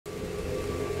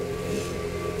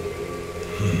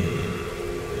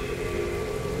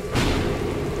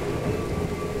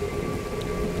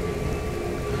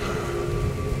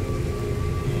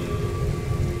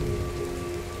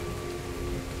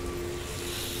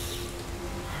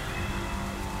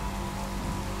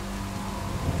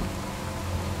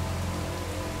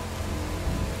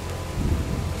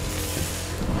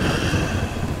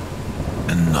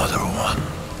Another one.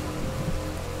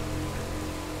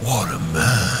 What a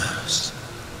mess.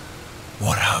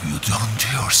 What have you done to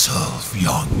yourself,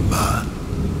 young man?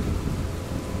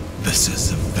 This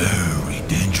is a very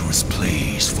dangerous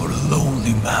place for a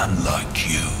lonely man like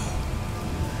you.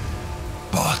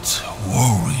 But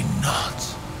worry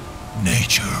not.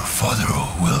 Nature, Father,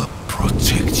 will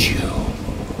protect you.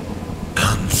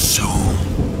 And soon,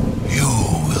 you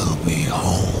will be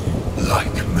home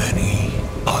like many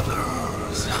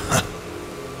others.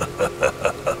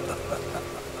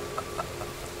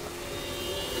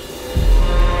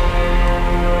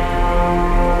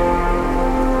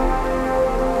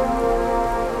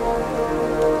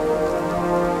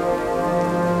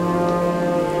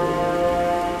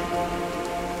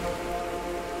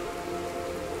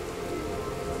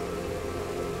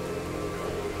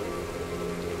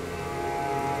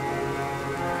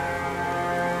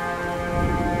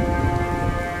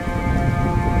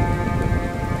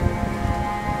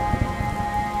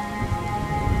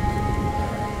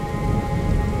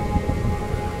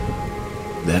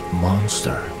 That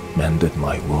monster mended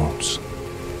my wounds.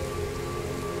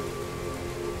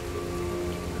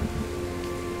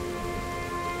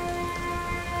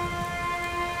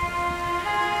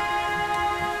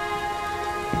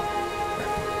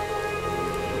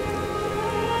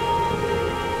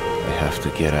 I have to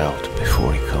get out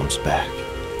before he comes back.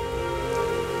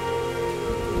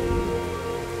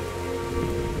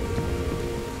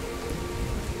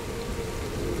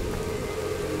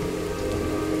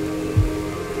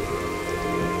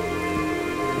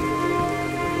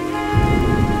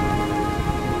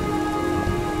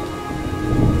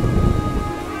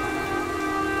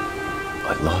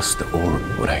 I lost the orb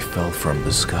when I fell from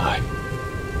the sky.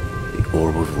 The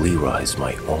orb of Leroy's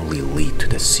might only lead to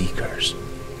the Seekers.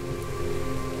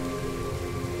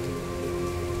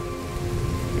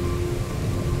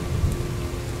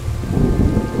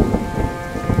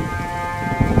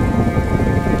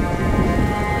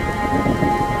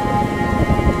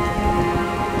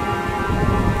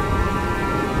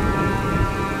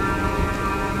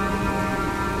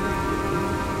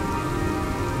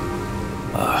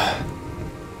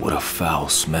 What a foul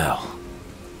smell.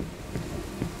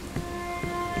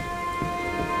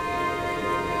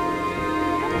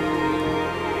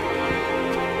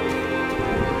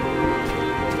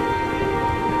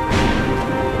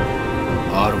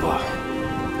 Arva,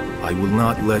 I will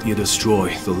not let you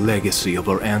destroy the legacy of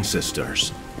our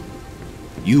ancestors.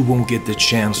 You won't get the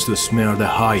chance to smear the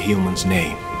High Human's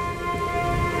name.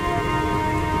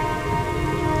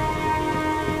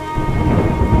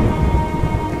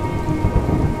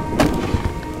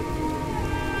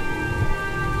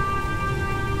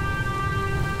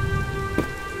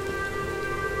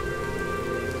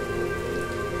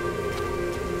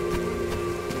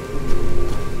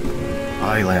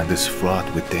 Island is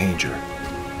fraught with danger,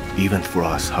 even for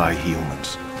us High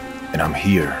Humans, and I'm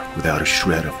here without a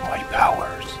shred of my powers.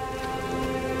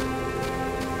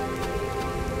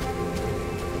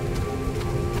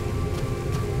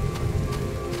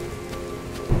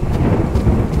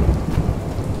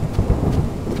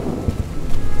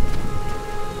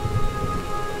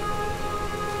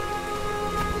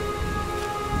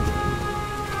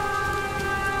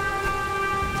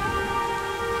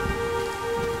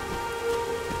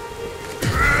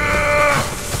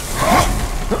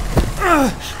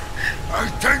 I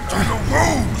tend to the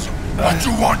wounds, but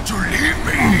you want to leave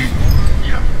me?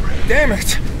 Damn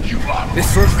it!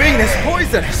 This ravine is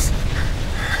poisonous!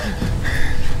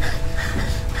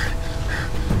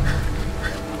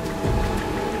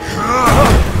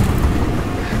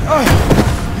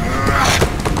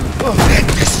 Let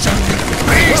this jungle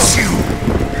face you!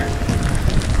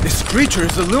 This creature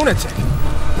is a lunatic.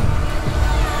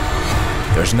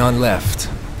 There's none left.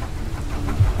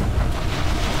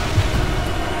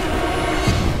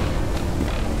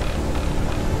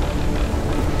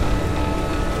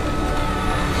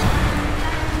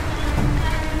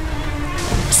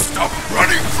 Stop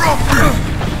running from me!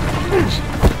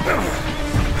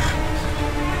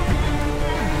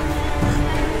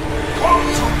 Come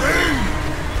to me!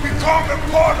 Become a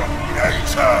part of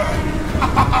nature!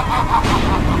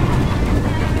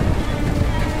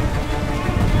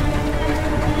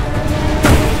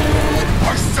 I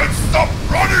said stop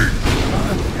running!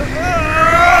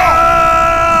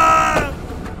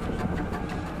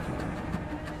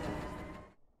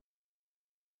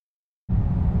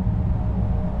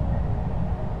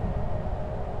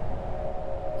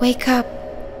 Wake up.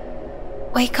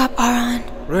 Wake up, Aaron.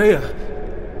 Rhea!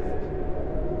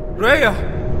 Rhea!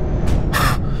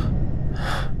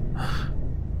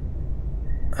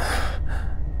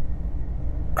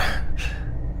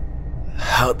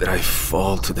 How did I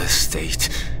fall to this state?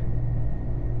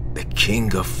 The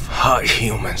king of high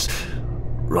humans,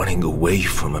 running away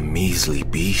from a measly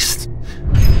beast?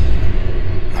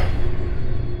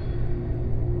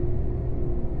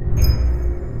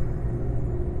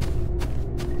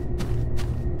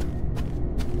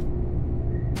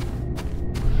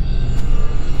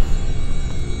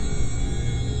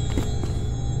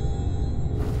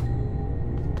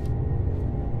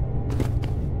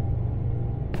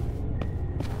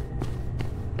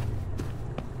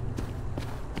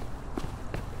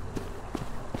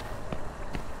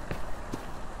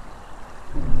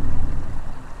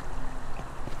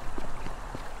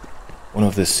 One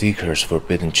of the Seeker's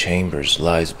forbidden chambers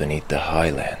lies beneath the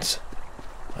highlands.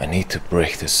 I need to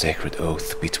break the sacred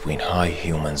oath between high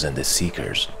humans and the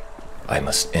Seekers. I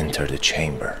must enter the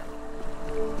chamber.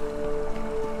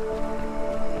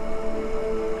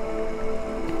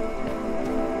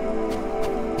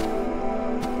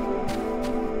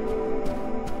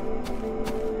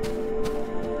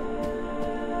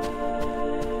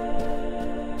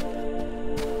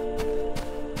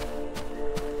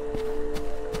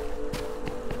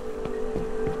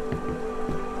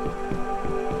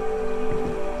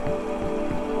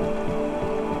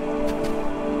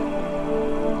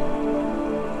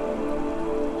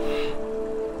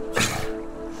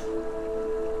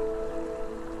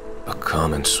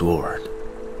 Common sword.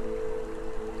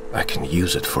 I can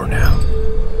use it for now.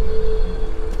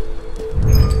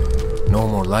 No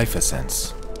more life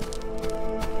essence.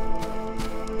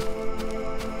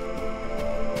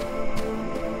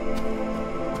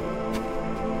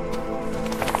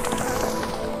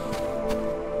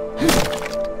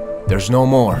 There's no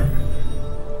more.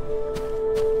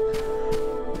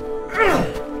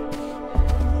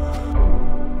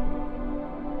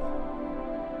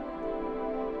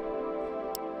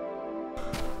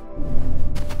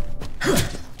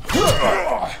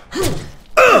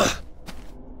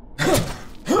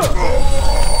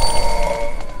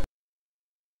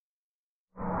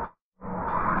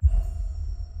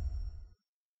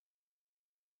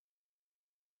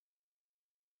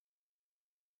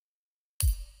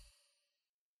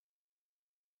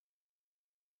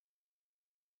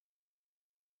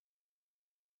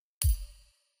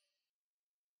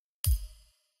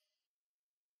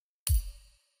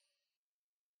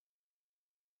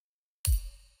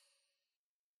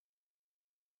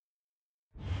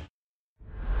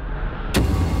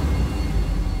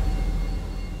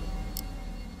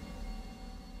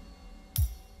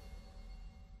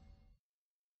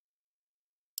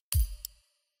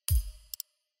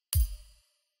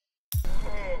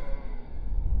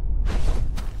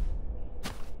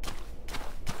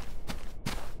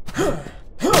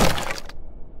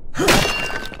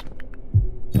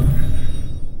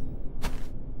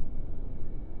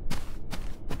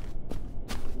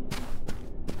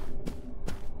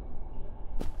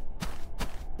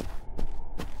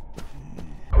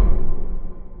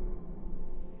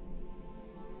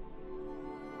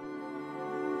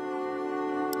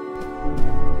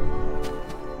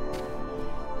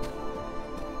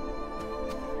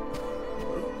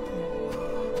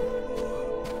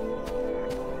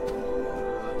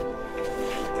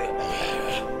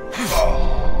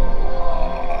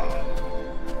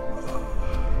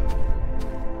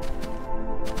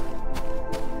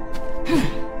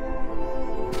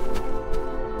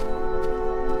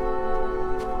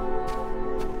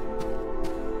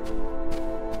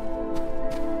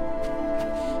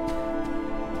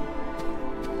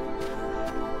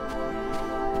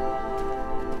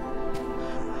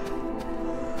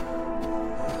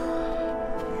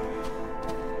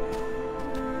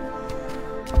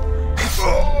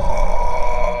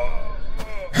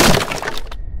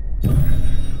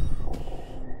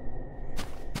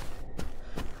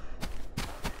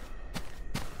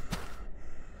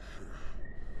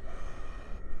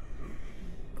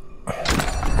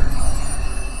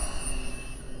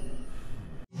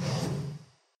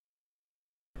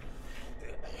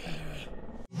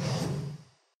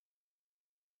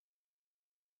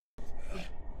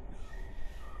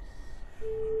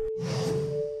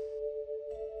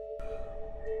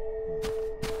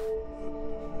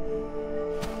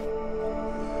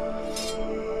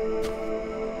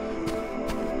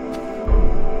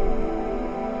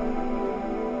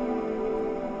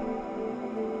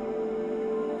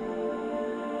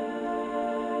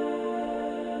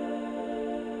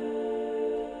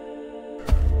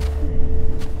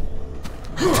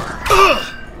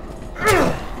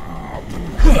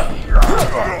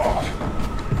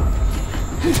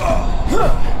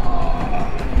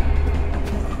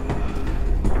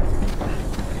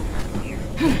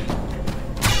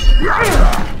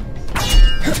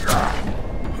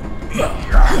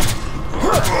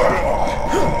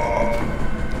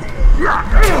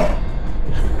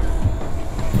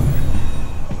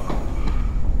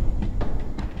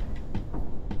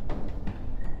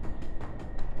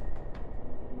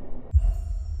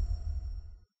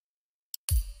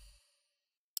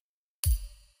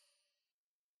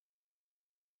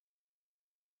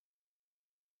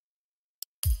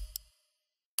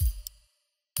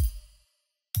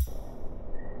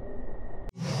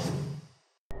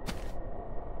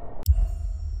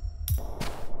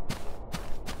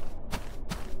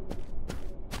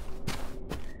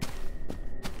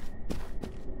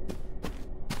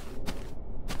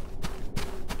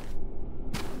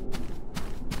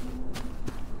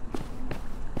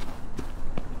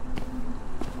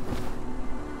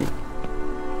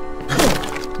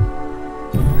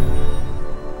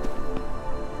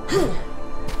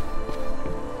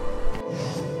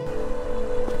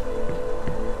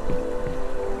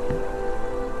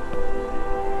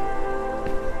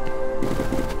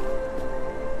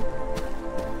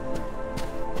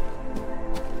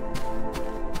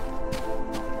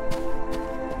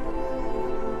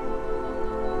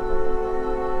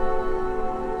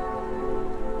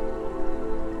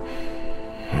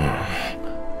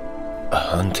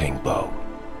 hunting bow.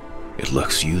 It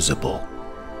looks usable.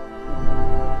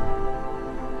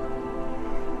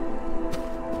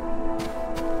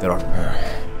 There are...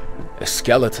 a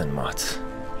skeleton moth.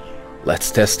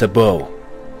 Let's test the bow.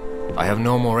 I have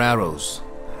no more arrows.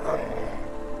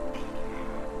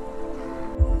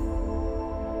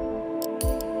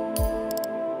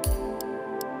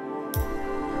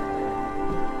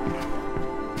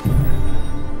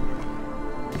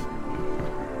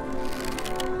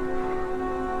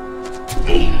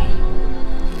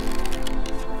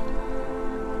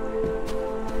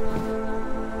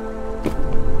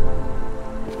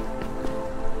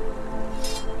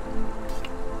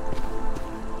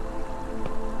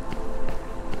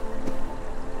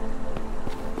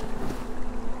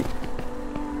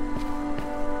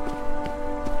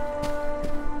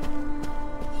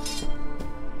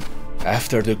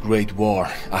 After the Great War,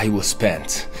 I was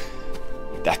spent.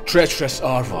 That treacherous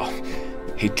Arva,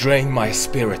 he drained my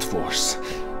spirit force.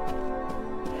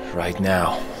 Right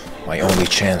now, my only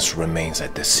chance remains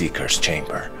at the Seeker's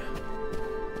Chamber.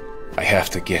 I have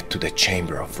to get to the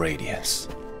Chamber of Radiance.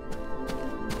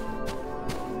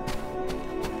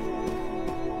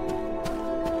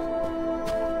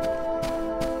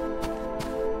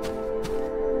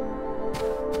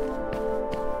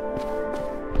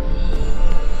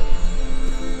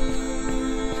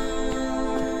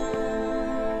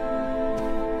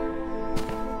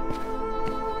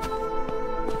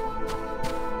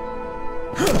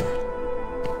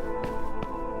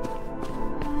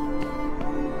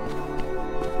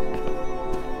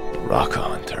 Rock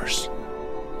hunters.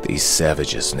 These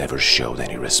savages never showed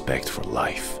any respect for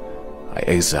life. I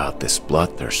exiled this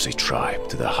bloodthirsty tribe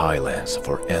to the highlands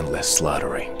for endless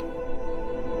slaughtering.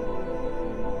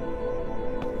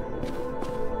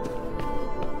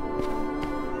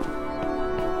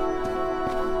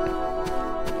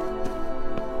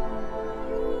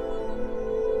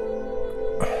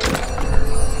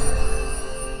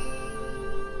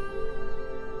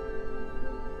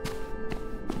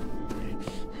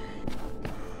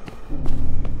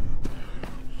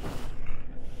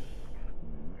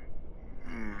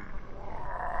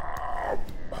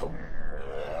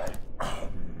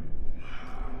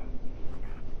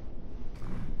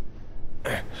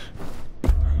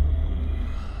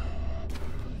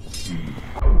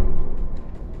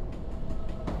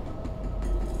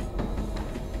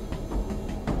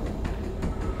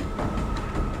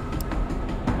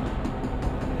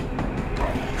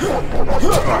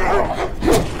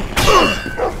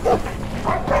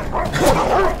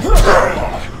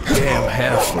 Damn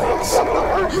halflings.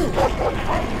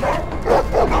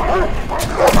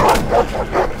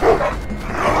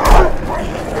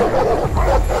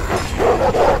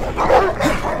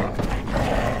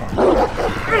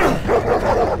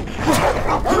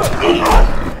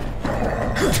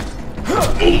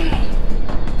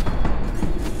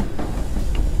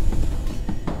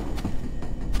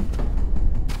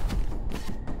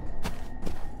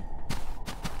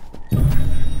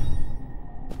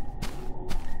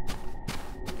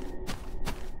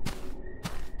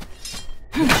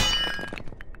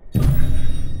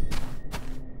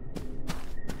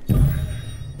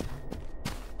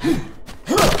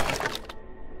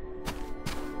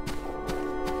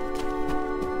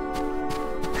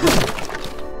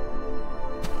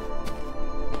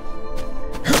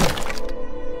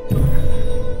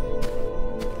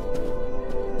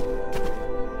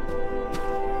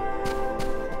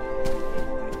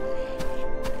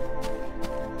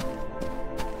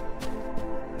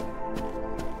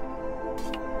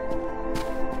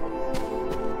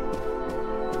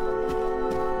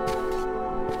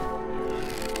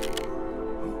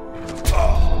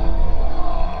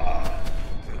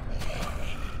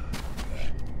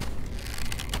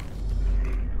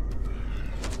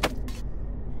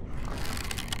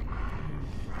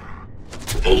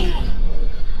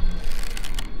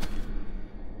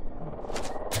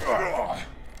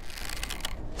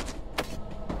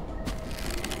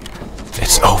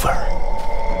 It's over.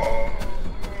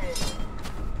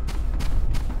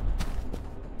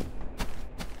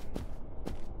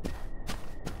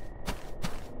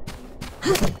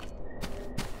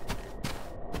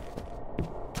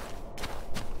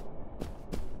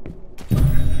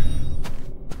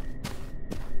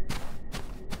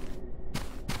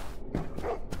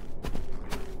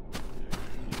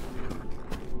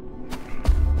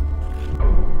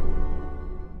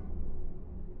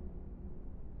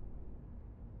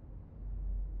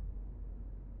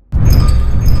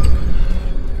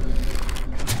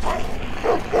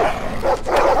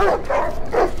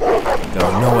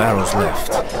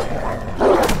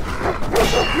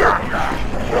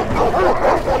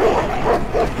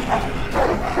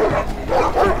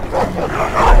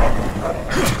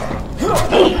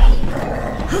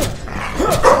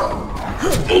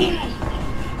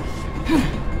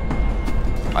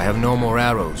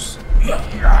 shadows.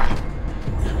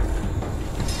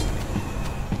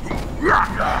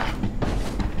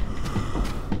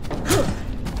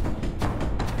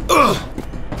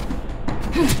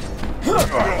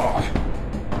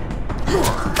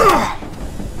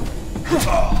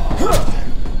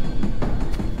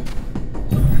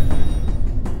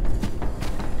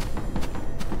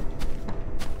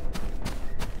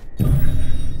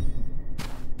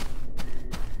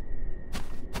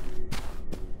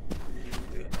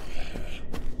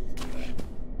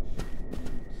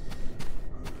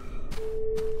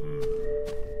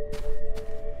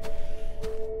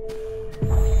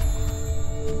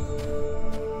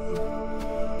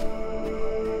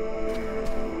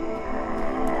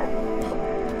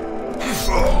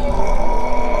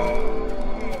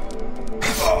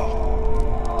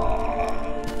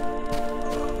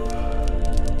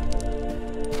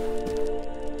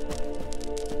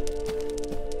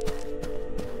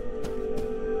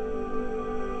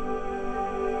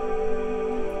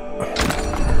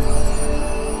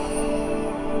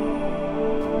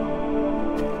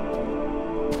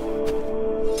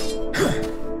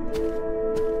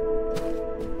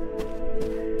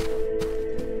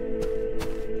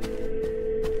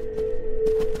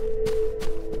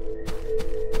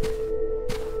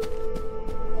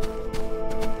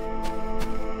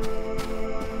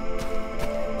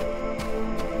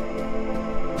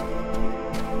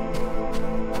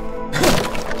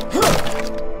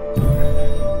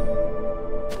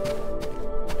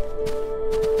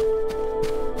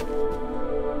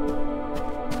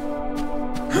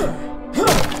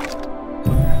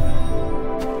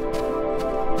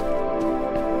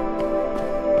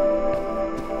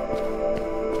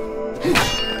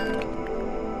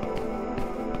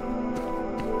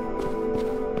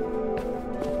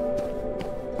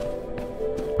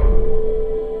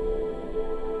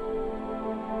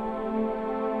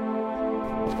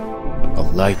 A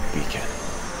light beacon.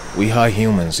 We high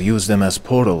humans use them as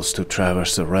portals to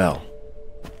traverse the realm.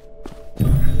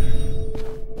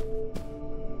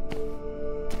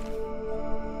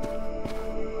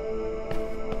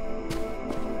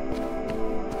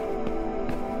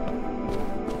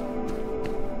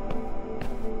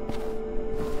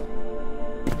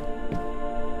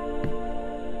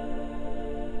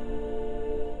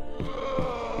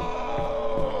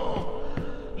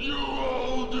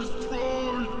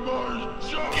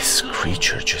 This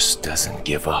creature just doesn't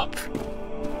give up.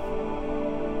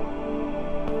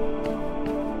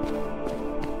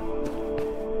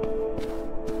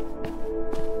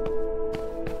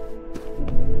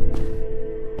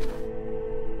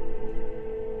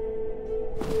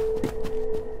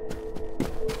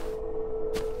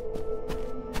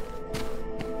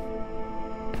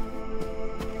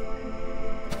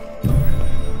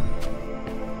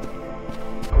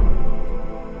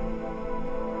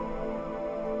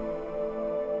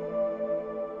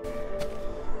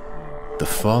 The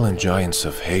fallen giants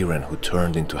of Hayren who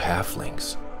turned into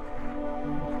halflings.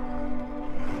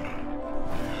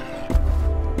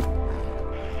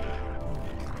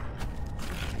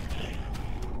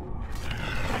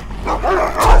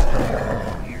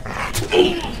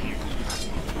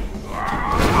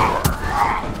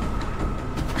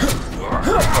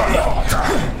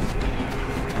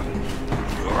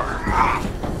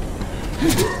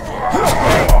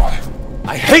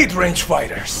 I hate range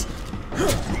fighters!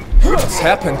 What's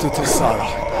happened to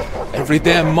Tesara? Every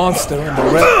damn monster in the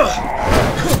realm.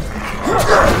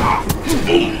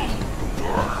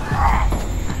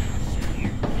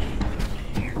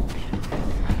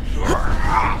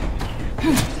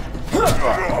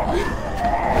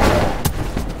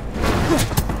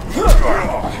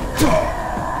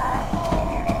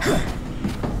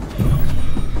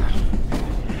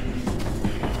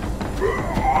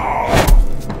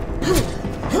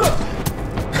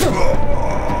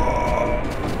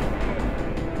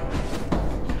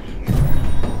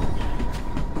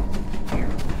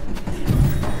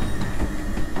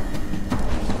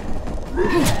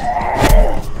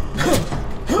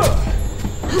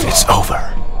 It's over.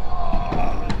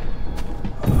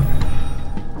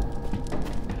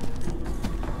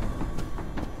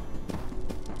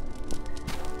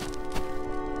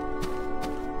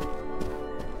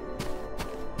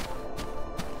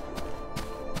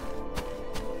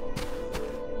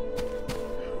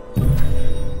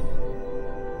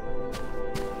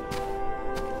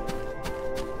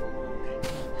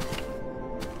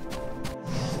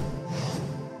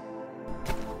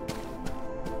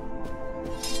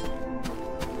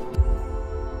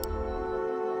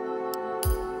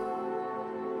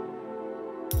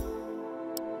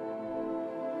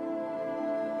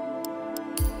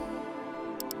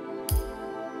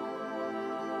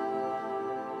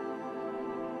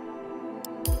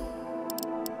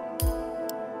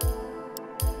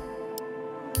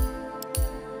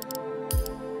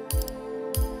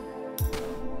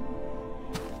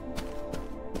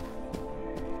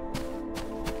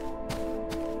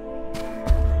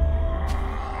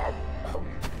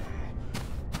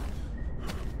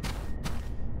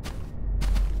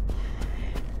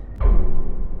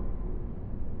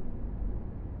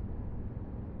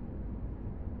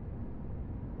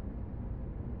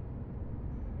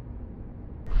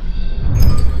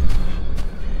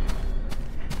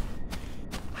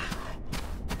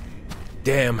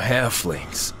 Damn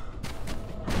halflings.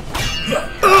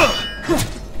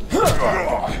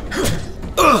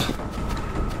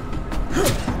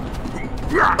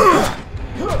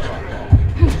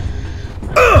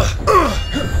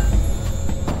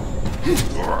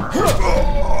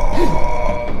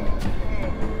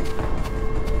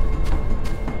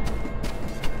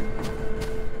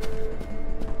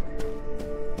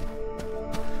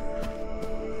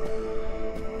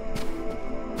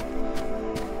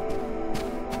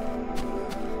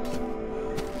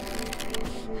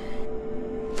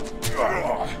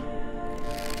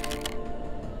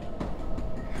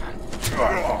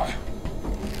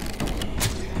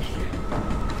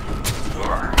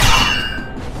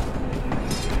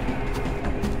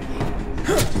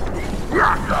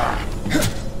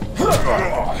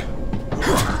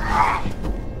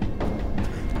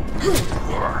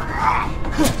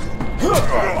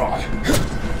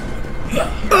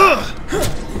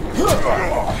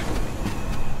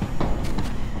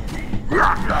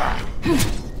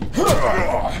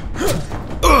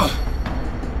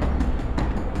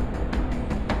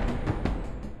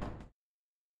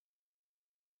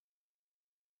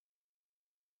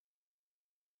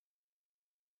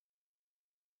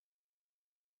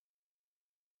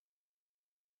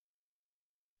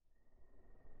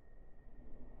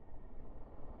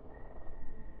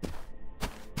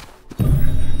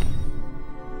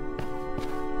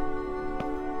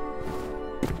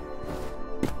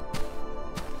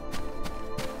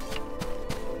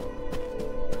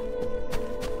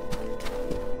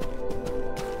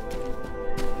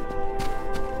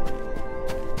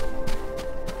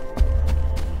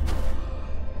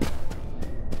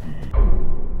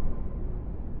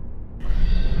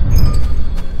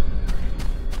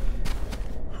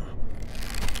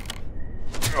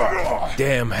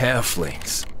 Damn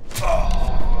halflings.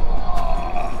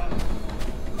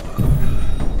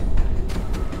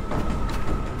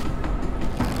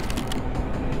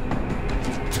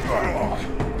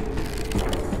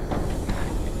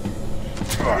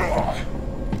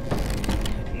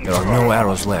 There are no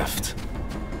arrows left.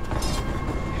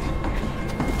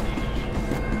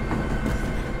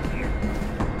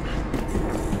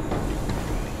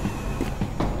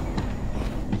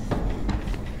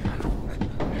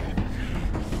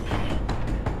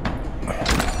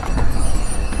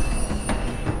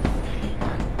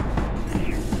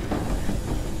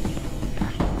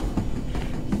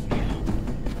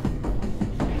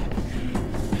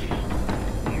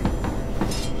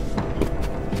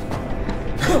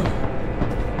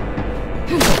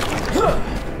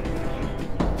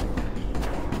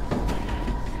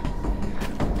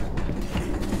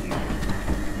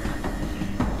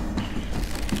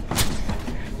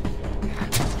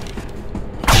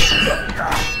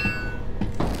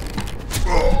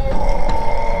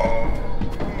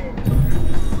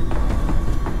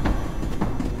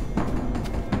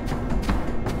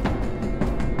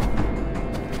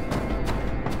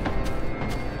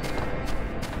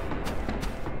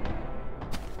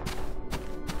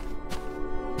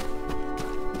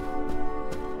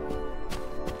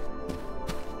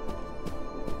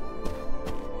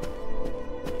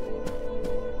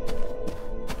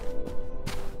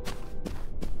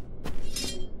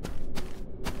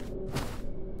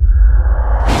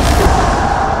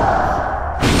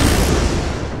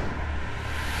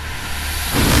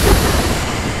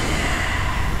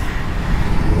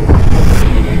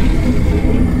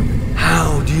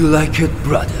 You like it,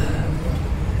 brother?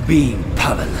 Being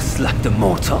powerless like the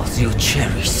mortals you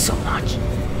cherish so much.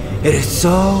 It is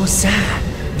so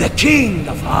sad. The king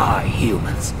of high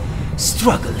humans,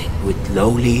 struggling with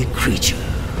lowly creatures.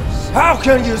 How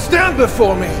can you stand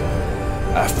before me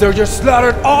after you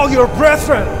slaughtered all your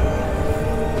brethren?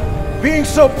 Being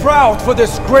so proud for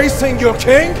disgracing your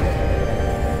king?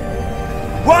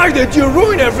 Why did you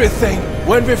ruin everything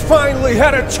when we finally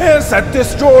had a chance at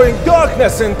destroying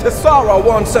darkness in Tessara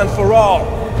once and for all?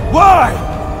 Why?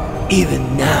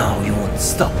 Even now you won't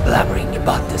stop blabbering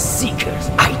about the Seeker's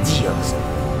ideals.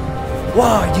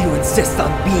 Why do you insist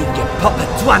on being a puppet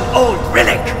to an old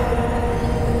relic?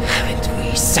 Haven't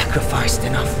we sacrificed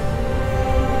enough?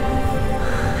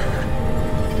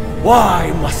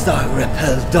 Why must I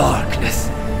repel darkness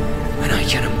when I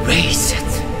can embrace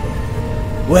it?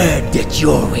 Where did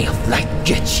your way of light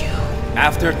get you?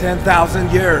 After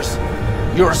 10,000 years,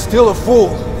 you're still a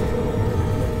fool.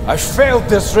 I failed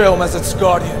this realm as its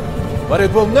guardian, but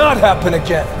it will not happen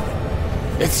again.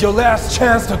 It's your last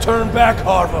chance to turn back,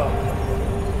 Harva.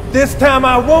 This time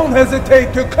I won't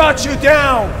hesitate to cut you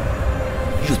down!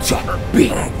 You talk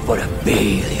big for the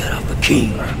failure of a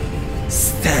king.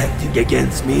 Standing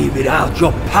against me without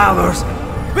your powers,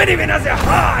 when even as a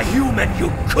high human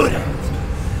you couldn't.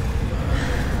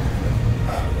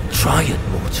 Try it,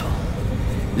 mortal.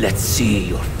 Let's see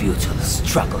your futile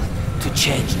struggle to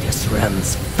change this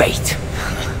realm's fate.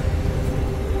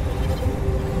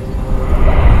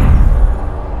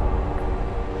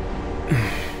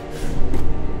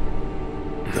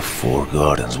 The Four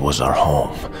Gardens was our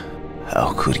home.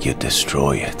 How could you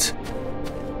destroy it?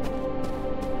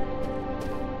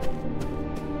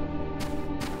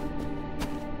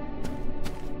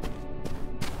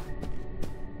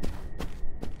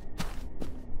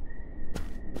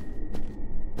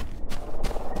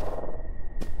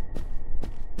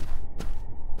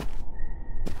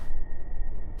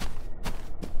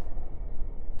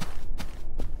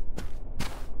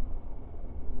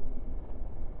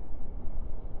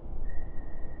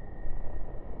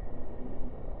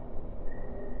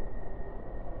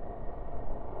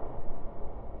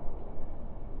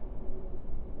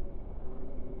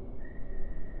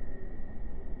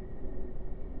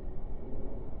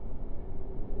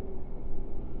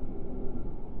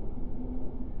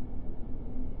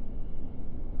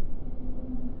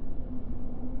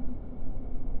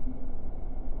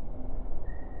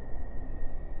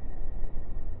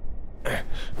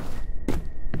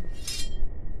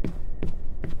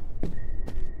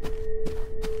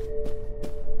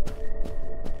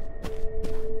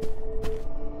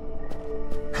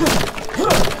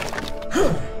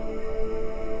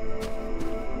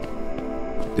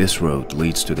 This road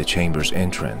leads to the chamber's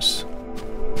entrance.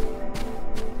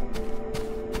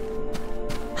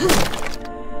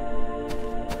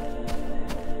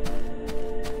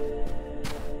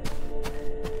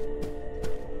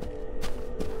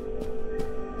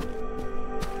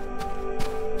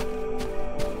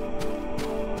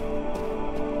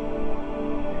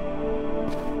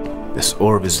 This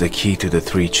orb is the key to the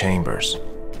three chambers.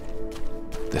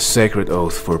 The sacred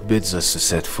oath forbids us to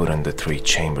set foot in the three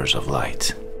chambers of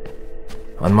light.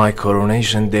 On my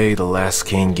coronation day, the last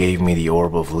king gave me the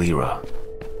Orb of Lyra.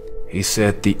 He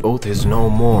said the oath is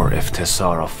no more if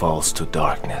Tessara falls to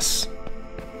darkness.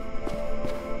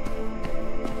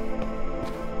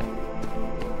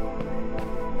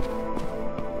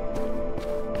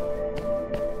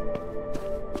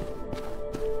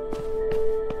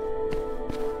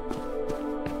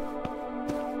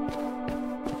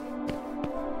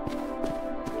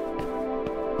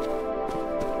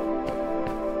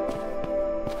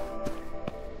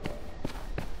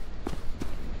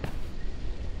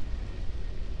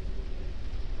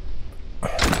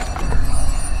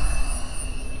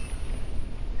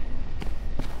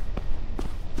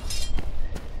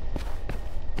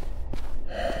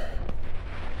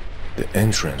 The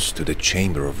entrance to the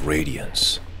Chamber of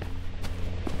Radiance.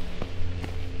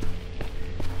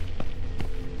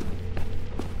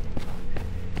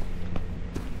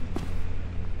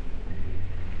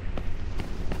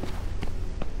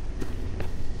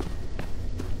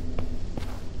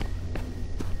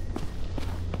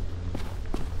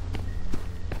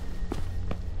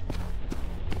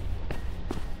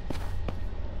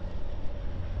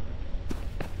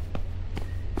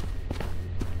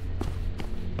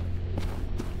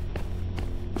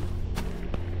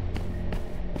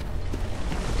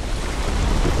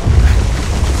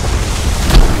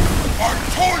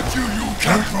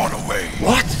 Can't run away.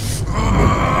 What?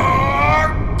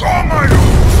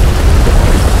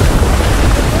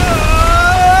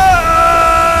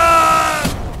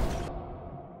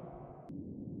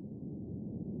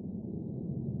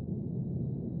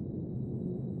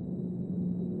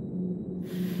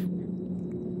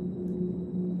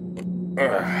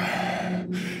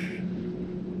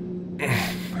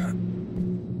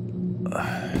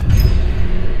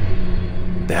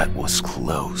 That was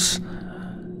close.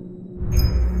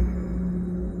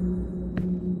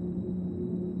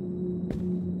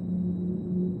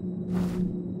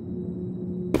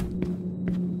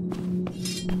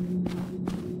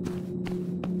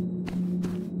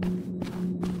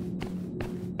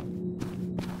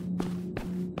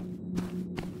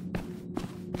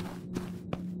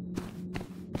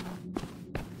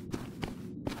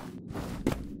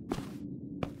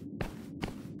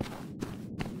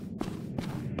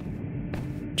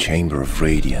 Chamber of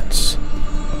Radiance.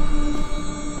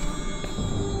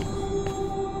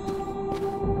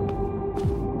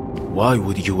 Why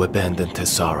would you abandon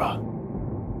Tessara?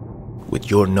 With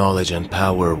your knowledge and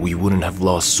power, we wouldn't have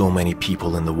lost so many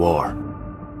people in the war.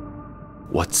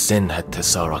 What sin had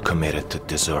Tessara committed to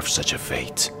deserve such a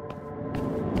fate?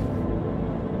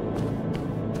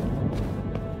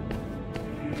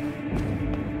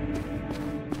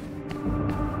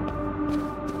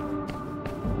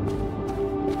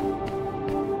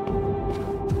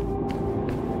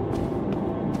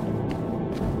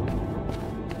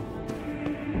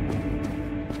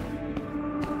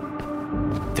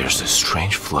 There's a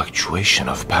strange fluctuation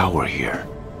of power here.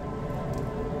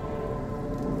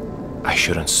 I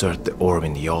should insert the orb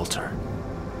in the altar.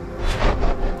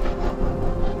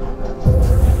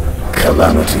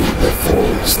 Calamity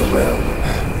befalls the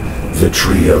realm. The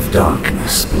tree of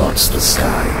darkness blots the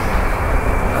sky.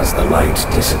 As the light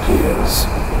disappears,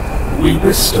 we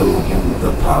bestow you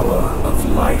the power of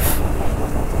life.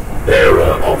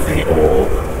 Bearer of the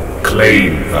orb,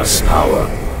 claim this power.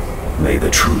 May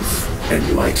the truth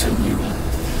enlighten you.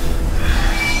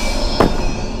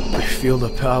 I feel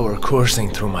the power coursing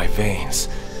through my veins.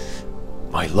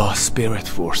 My lost spirit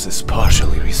force is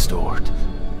partially restored.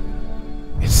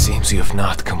 It seems you have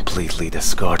not completely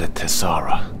discarded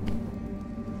Tessara.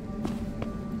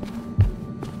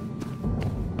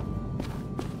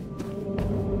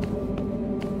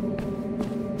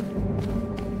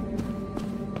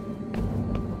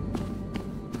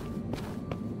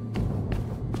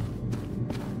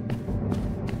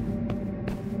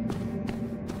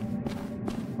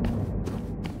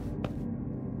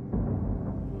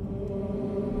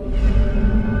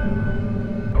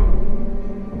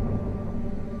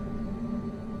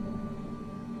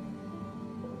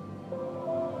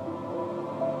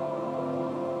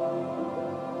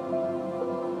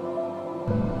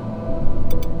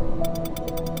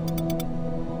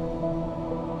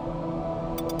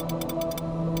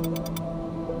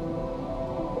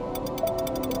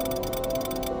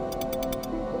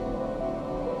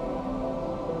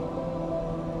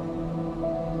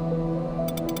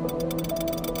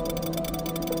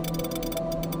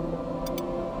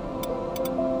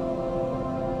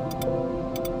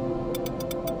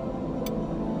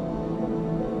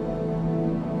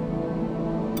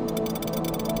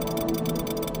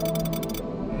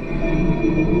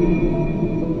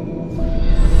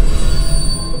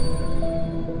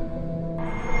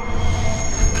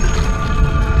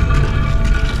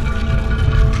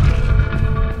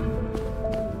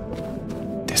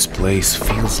 This place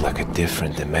feels like a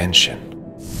different dimension.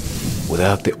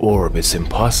 Without the orb, it's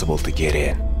impossible to get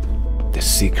in. The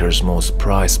Seeker's most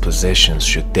prized possessions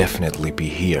should definitely be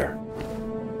here.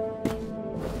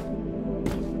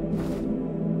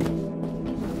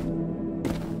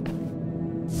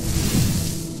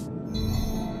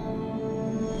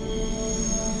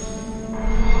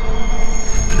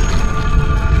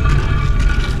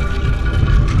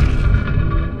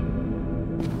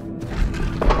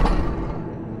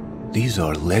 These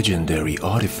are legendary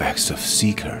artifacts of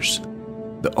Seekers.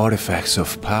 The artifacts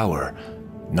of power,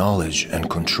 knowledge, and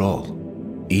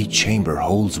control. Each chamber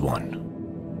holds one.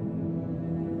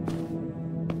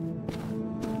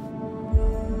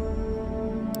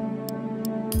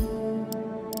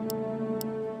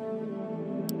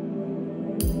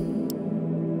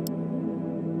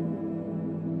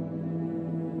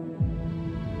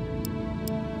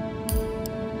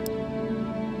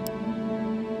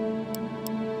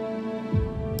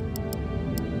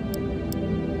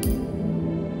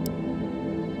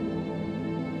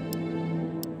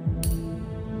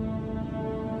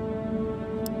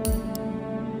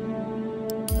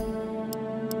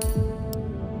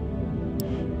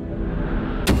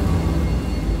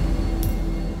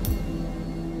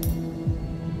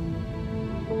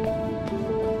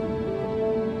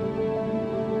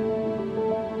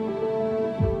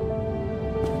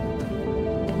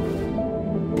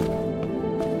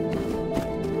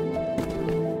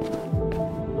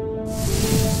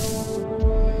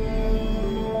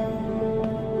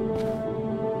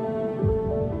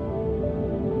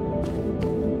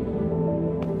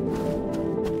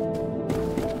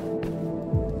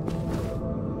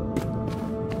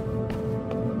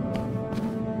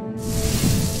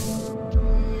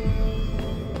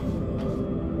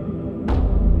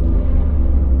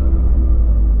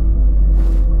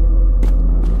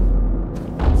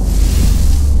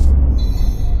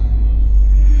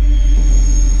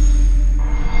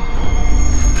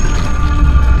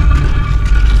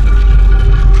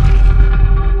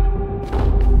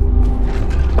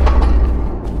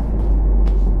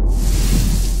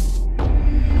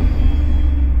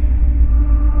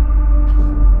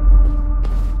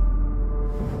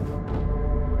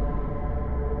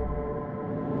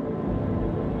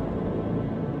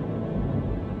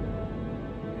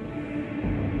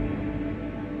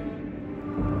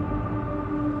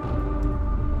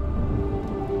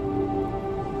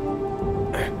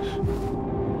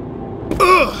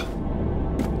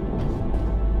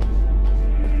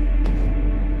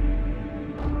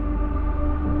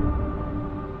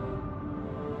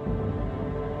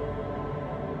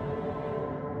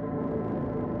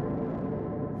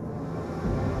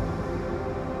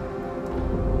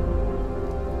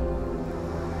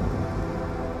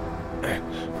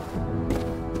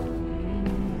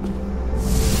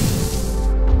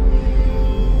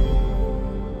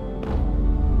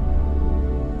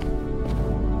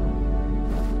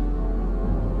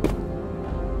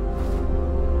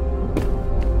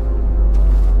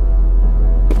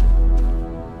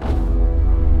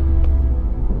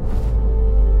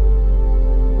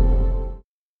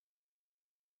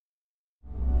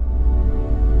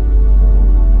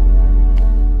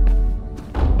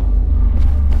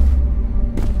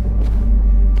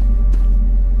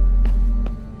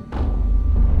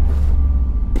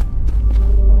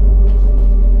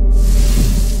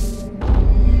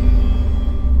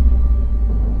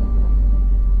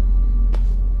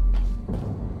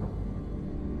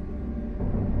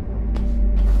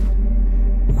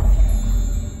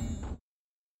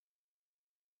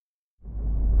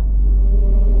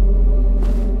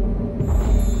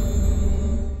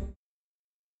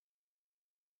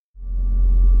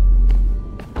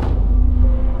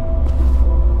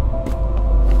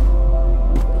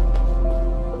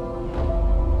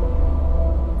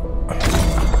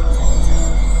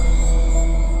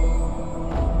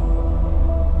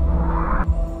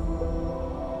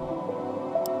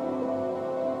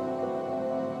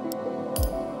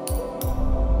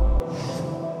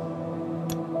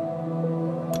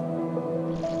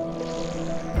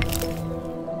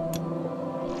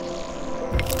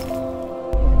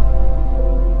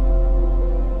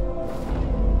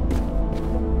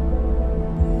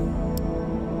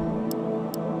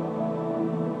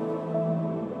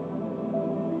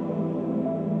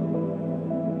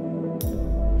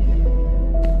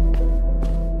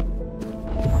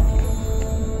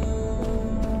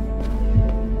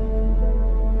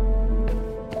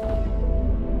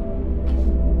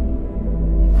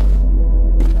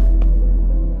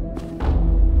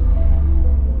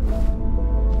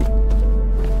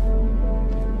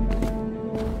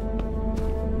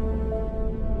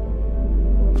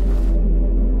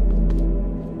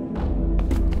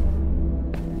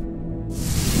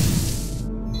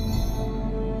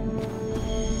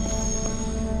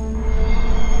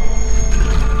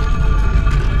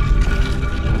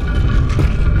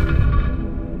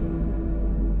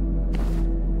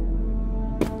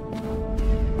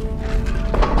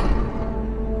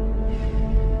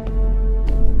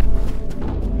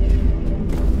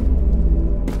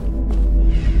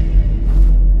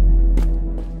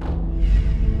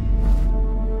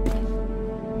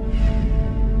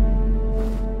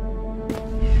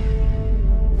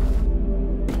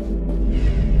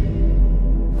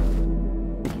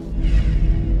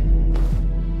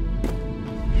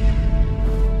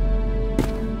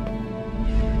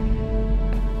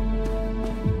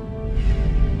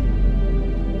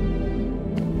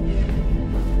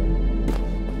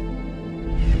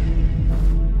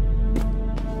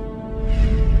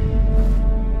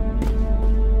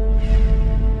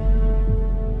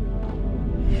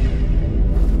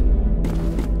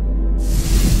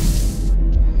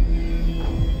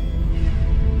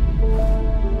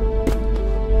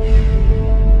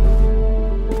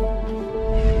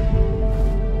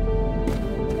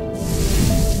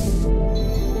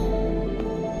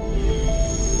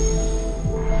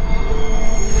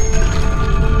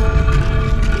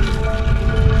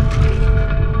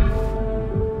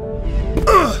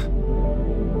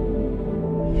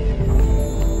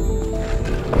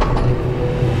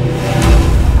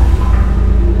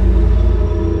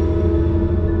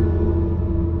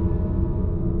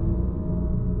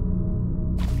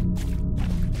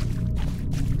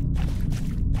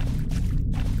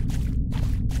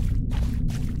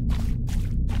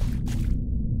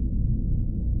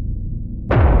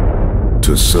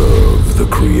 serve the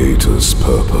Creator's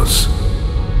purpose.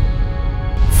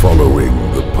 Following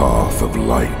the path of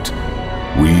light,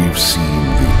 we've seen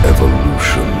the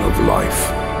evolution of life,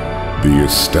 the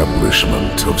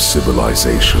establishment of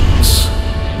civilizations,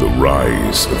 the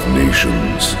rise of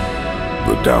nations,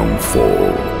 the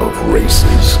downfall of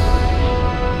races.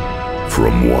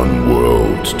 From one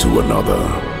world to another,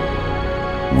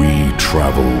 we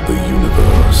travel the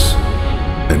universe,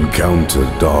 encounter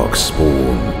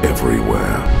darkspawn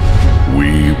everywhere.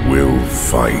 We will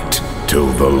fight till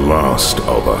the last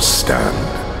of us stand.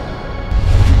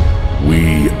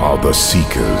 We are the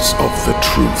seekers of the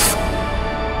truth.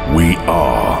 We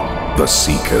are the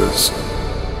seekers.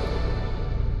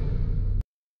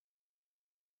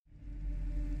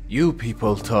 You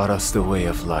people taught us the way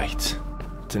of light,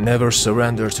 to never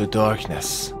surrender to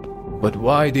darkness. But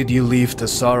why did you leave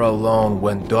Tassara alone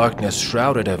when darkness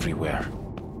shrouded everywhere?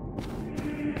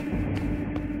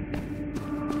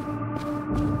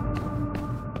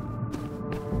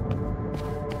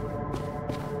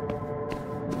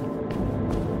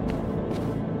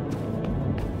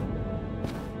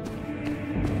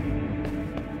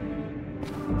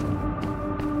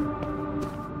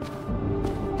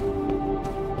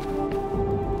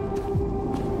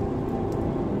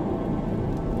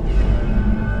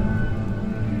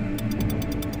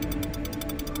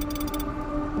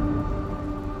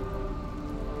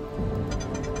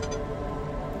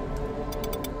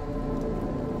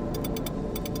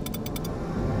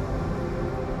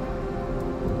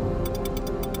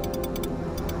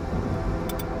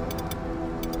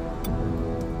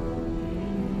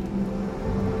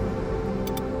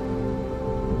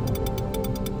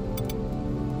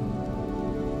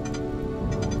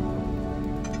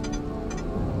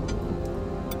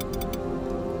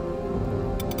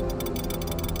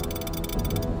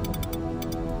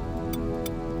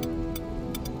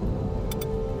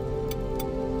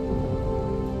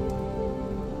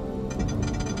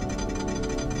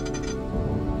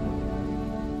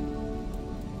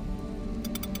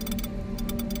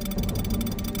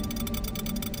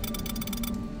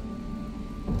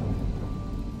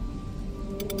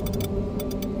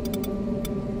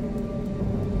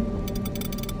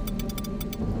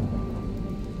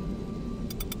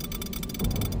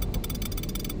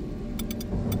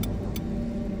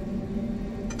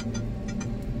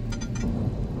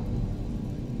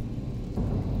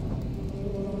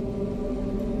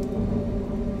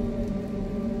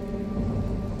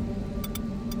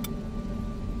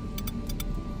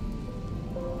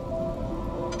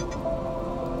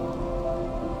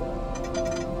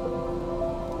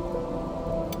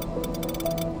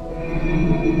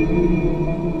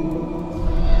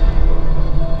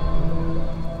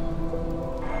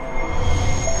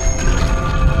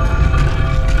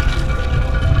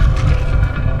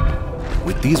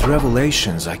 With these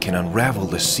revelations, I can unravel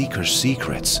the Seeker's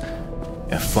secrets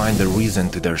and find the reason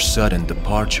to their sudden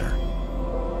departure.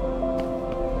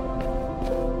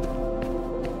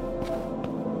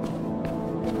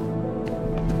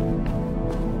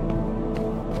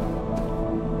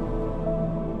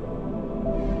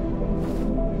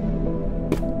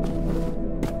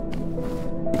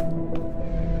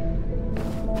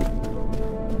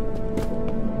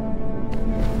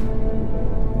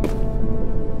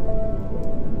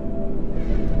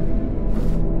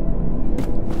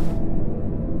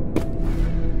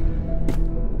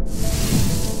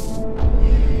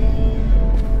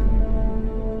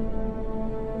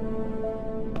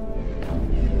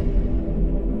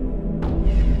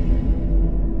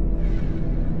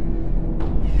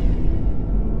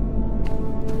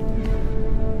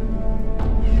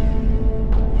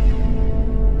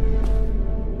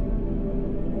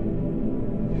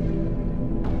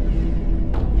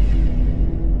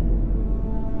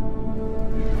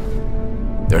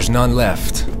 There's none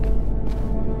left.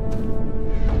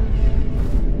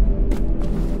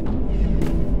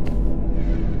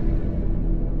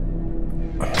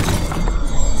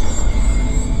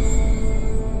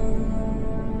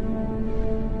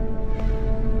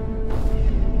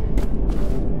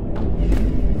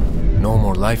 No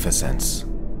more life essence.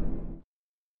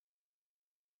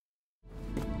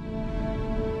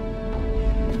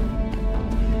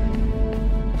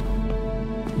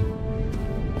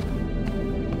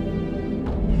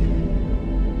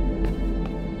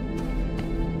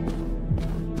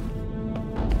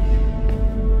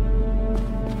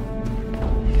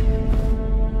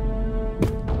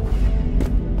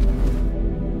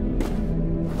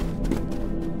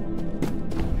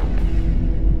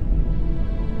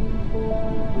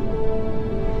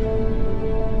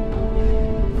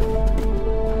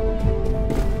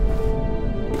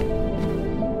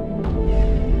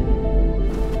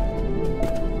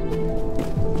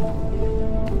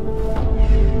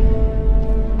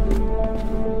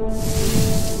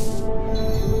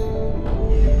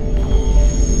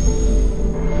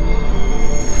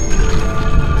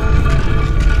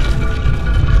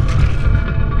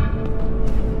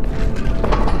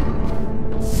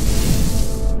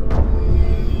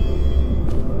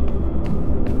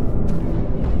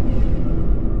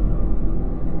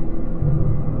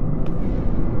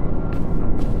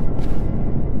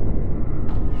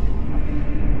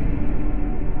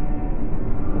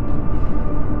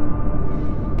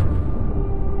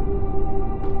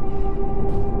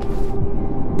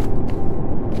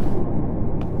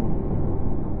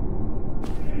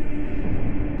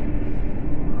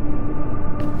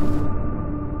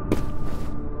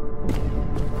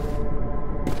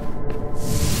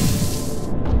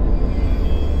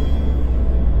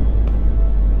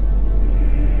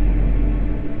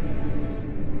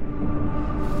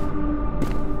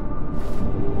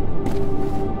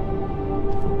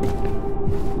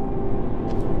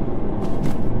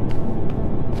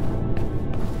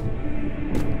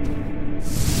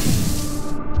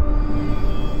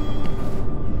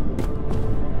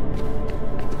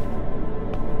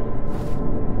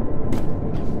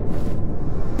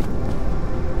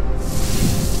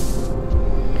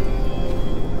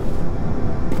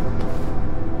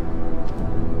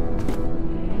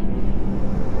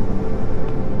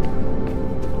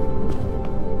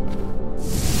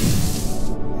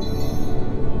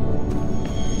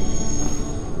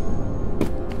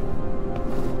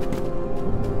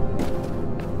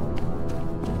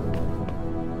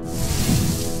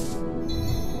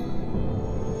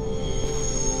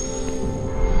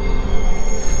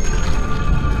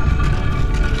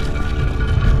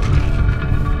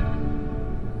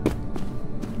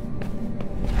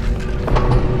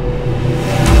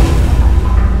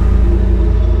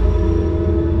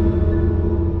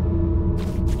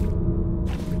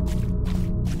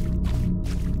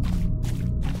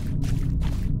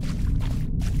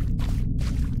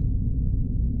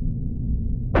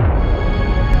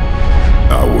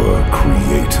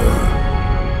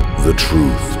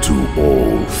 to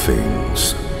all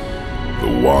things.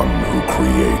 The one who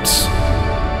creates.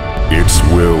 Its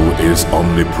will is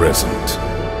omnipresent,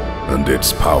 and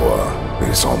its power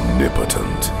is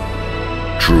omnipotent.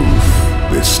 Truth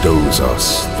bestows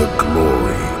us the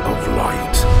glory of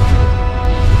light.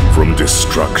 From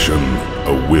destruction,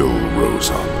 a will rose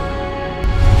up.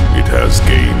 It has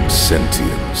gained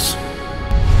sentience.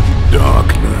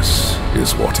 Darkness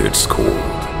is what it's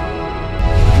called.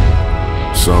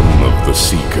 Some of the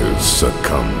Seekers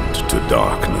succumbed to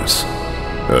darkness,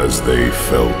 as they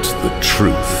felt the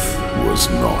truth was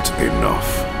not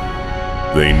enough.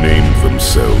 They named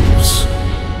themselves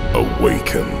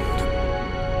Awakened.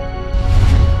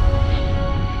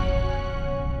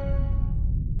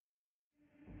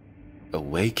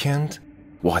 Awakened?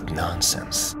 What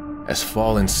nonsense. As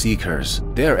fallen Seekers,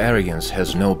 their arrogance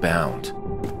has no bound.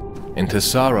 In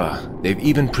Tessara, they've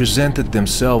even presented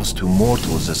themselves to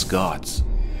mortals as gods.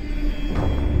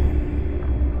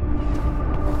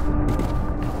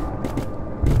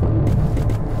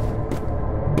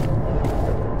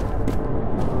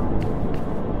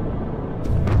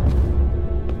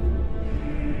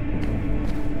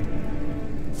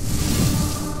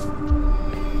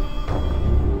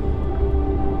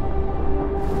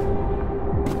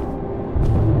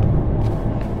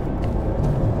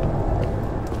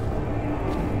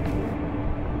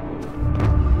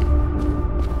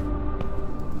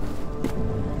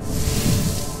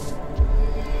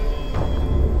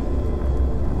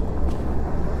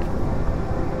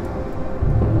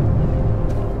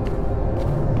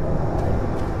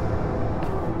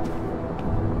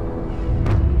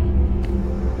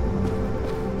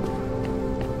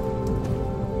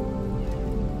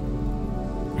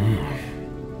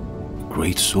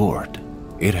 Great sword.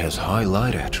 It has high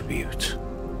light attribute.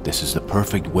 This is the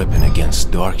perfect weapon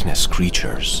against darkness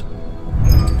creatures.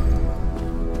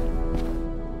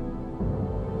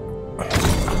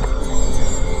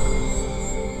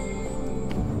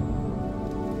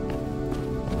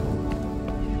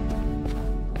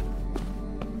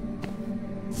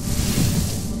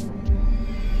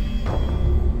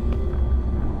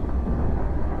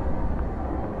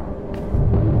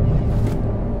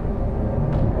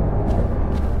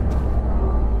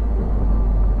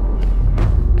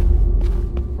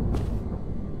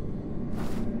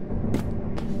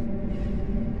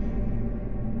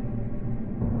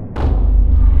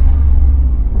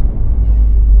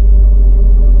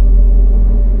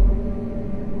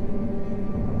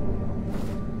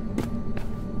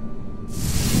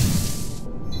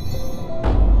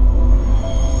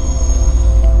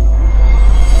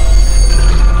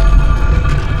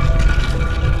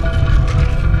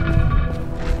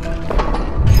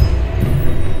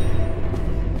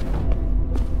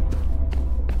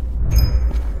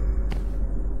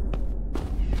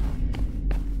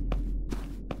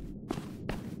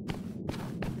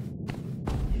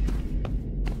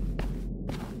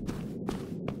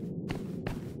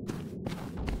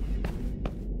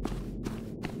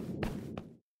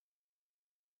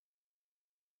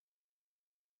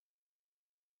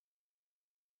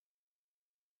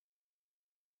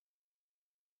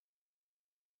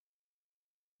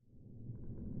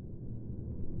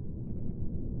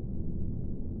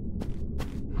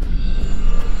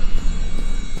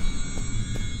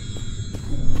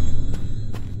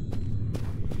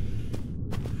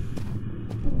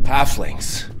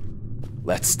 Halflings.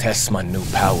 Let's test my new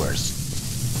powers.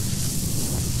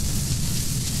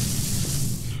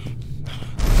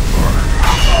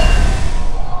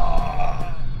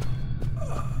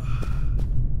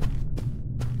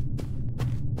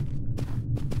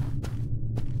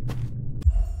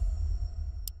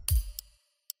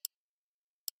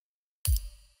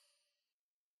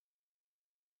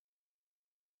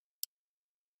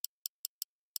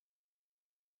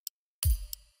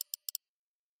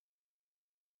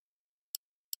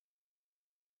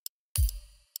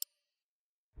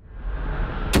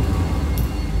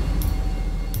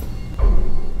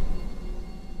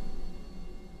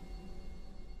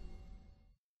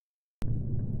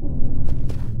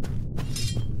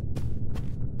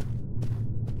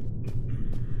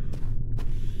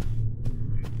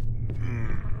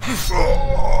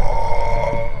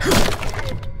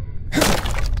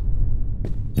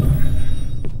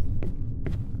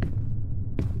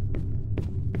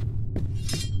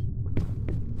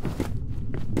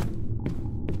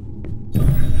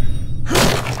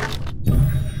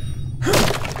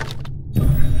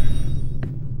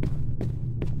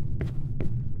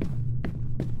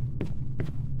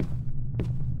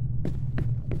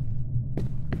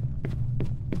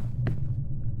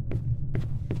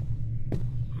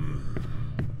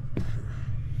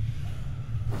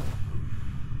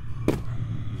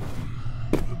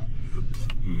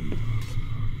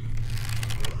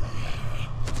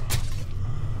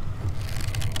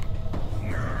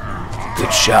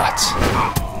 shot.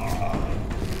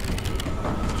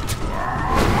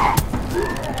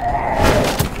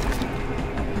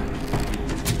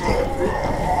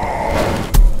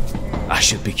 I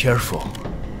should be careful.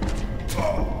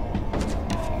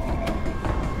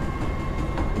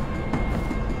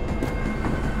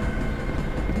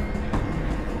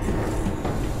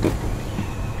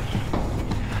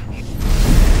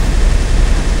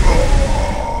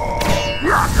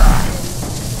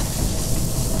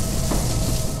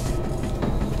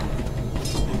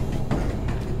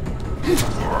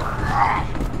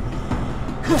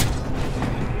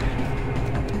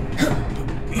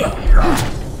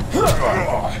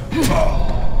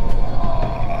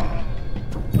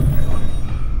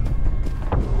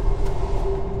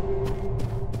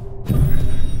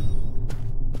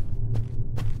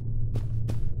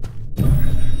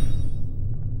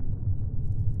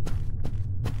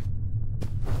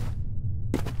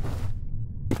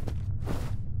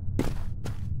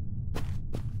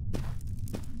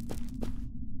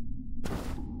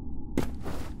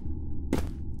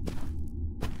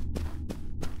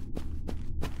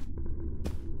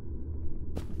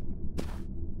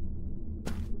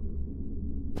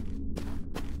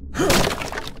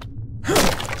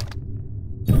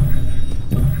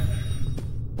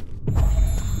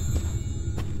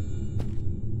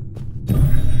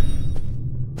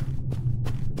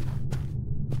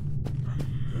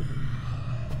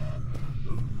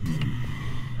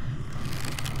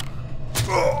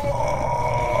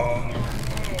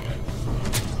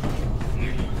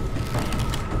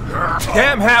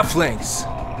 Damn halflings!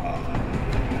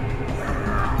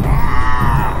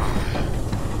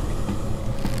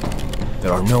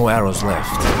 There are no arrows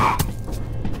left.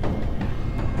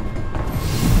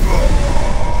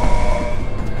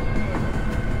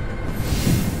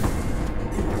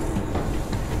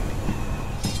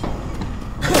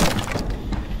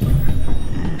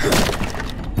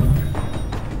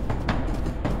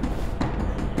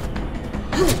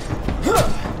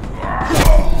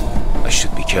 I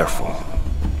should be careful.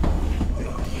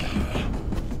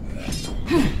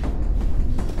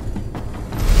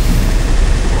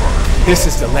 This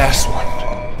is the last one.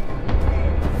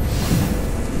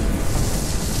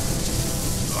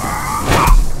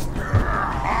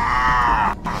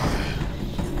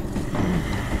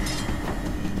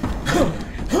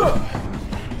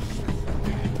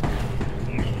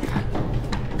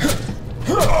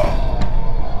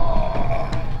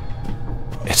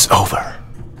 It's over.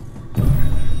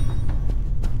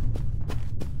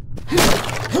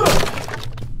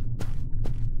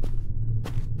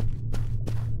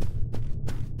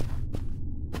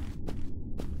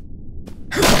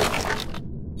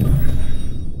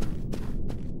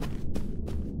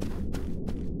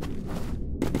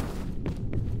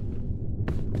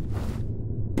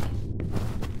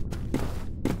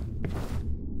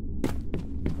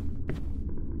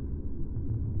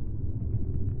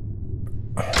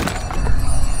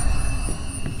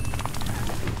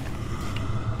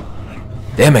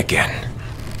 Them again.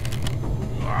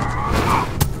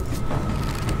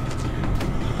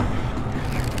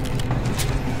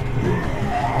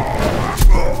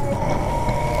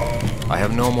 I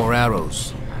have no more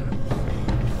arrows.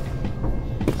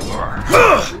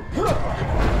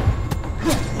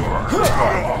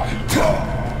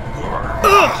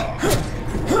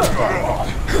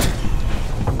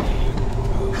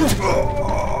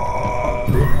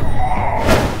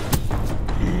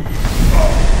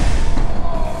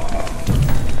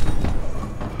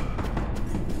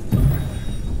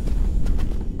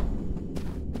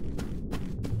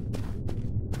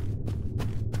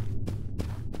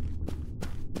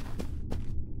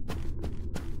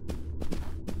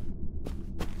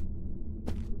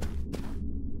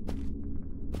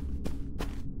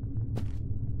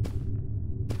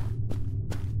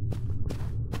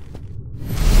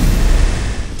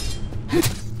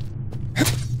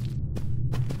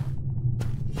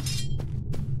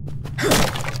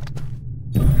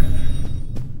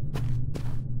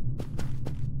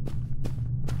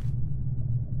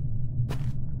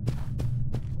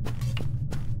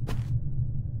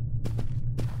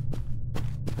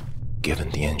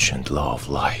 Given the ancient law of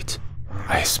light,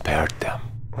 I spared them.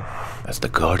 As the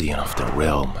guardian of the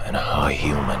realm and a high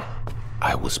human,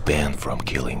 I was banned from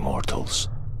killing mortals.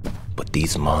 But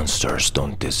these monsters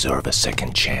don't deserve a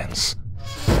second chance.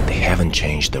 They haven't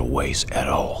changed their ways at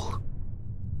all.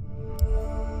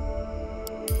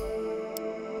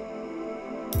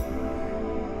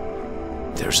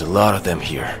 There's a lot of them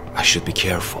here. I should be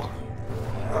careful.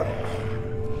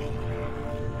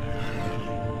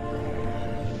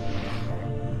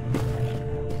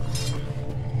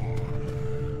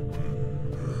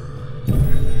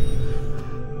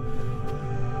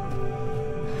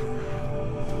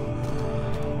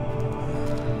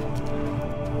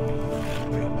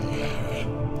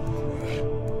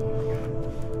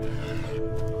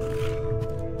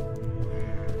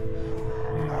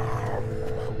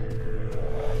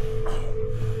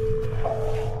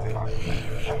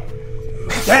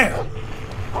 Damn!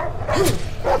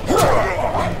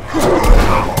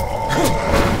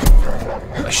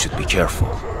 I should be careful.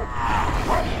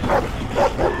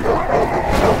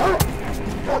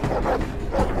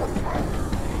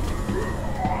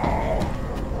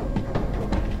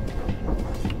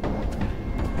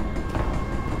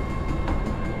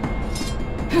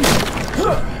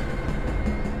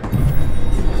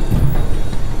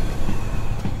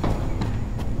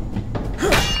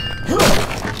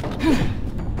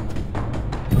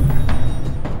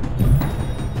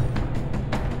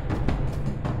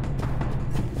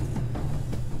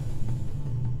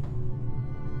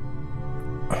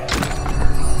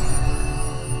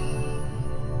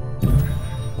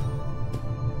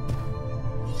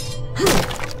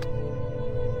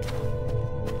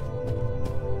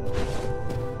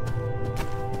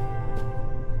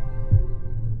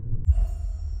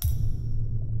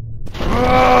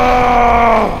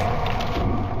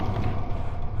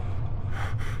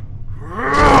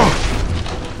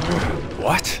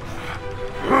 What?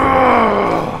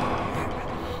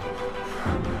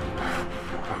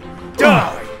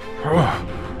 Die!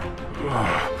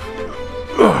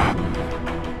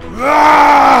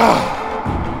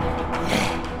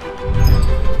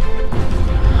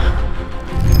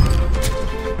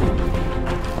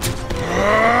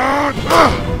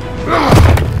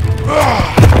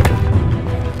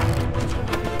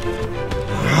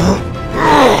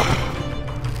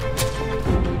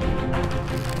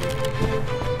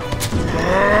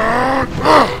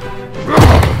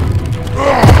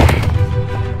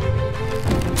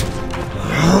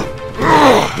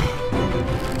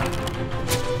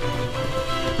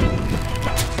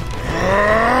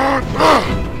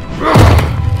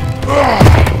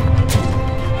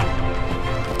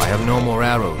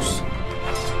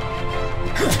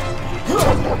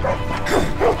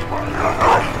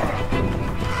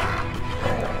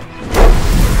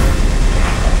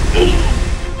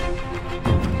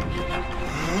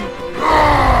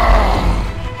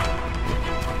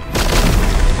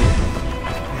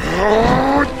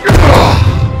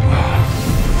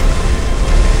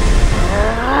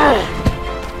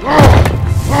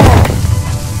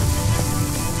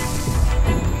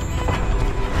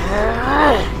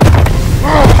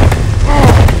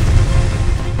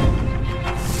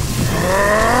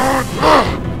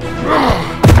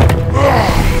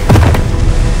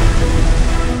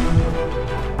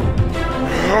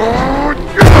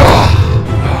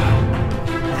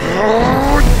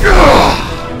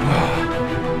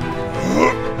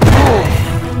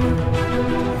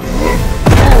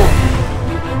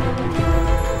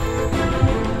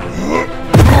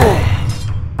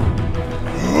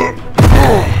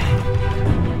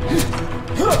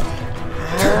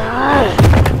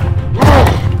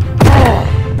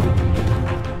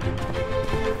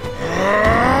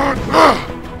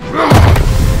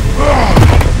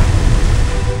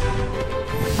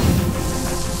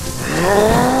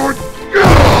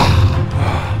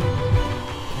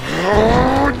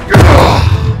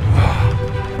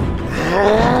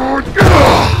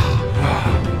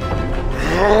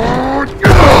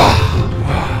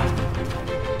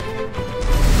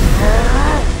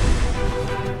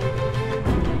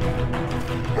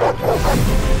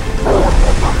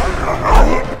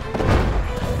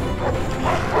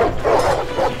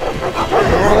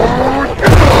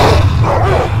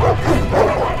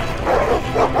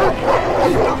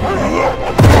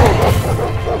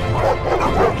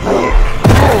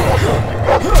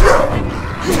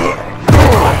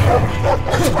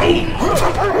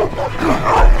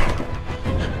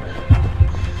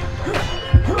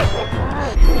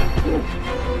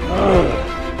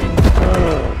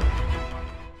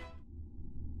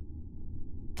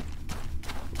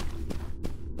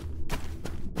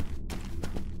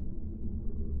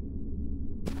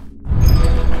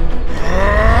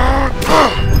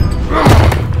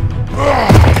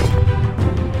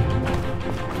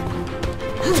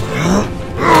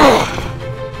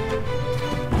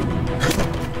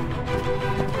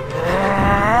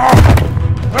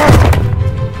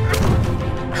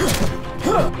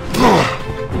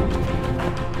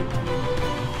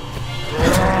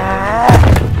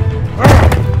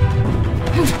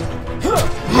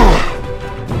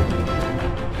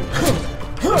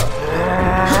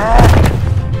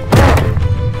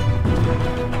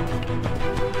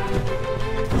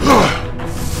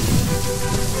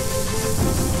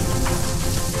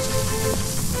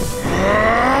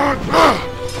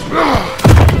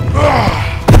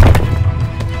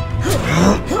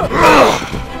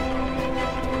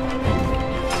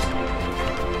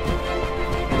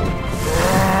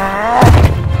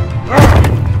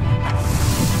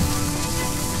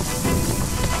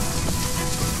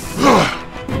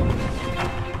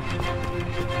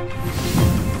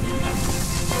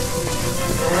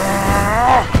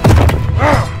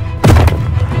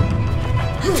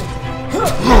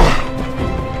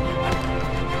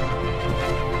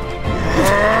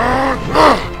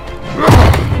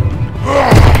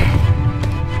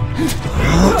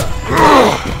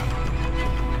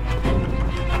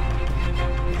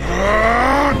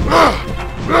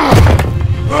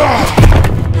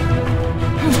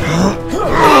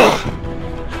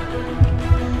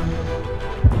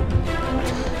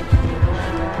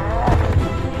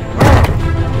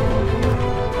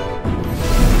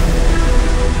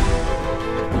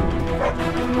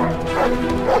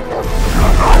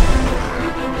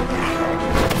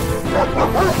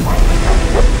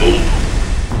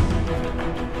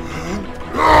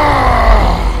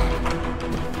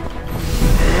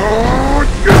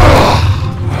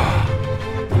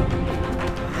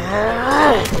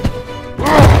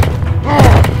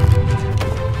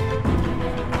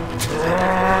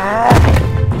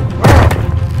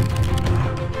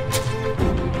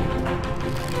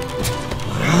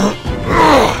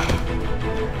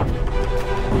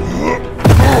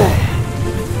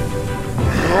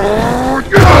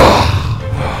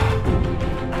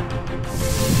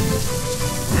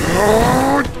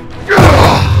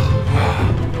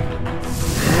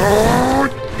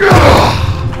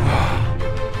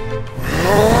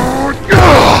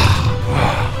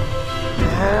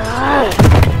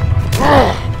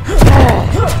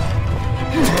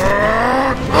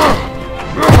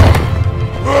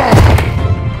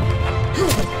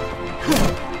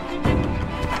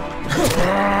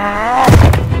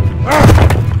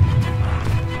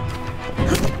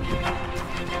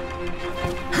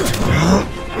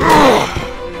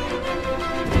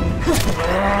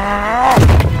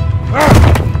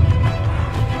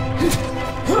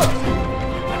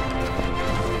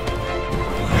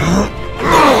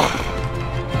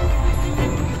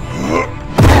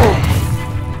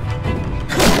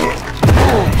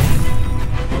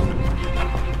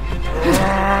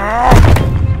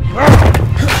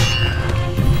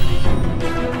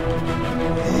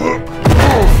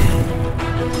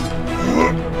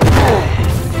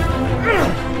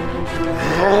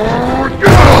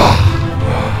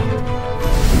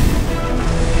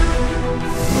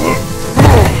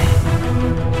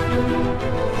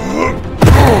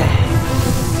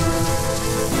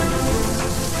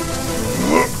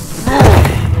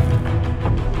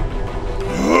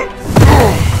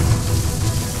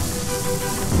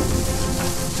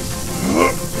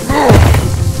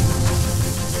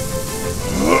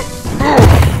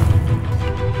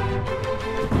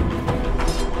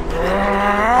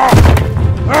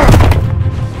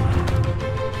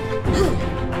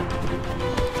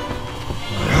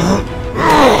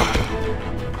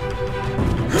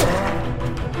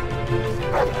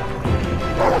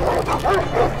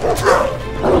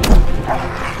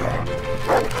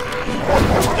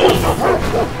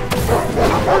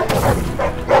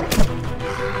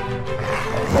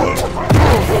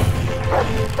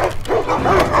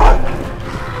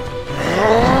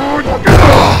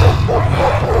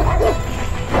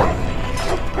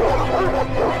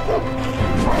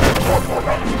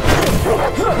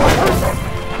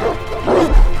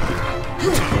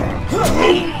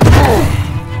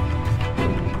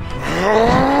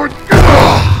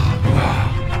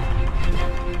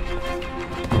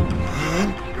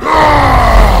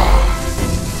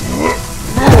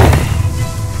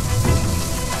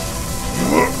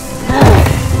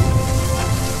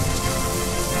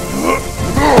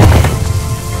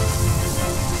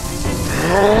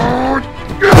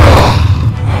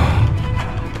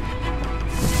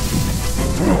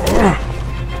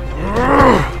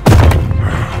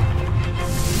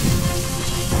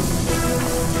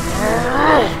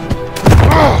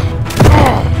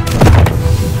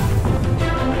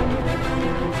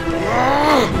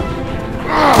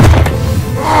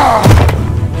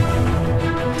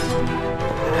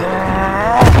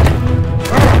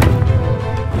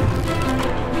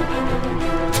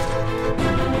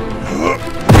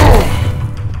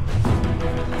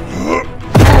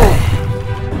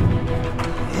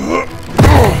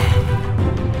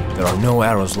 No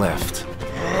arrows left.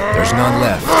 There's none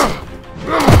left.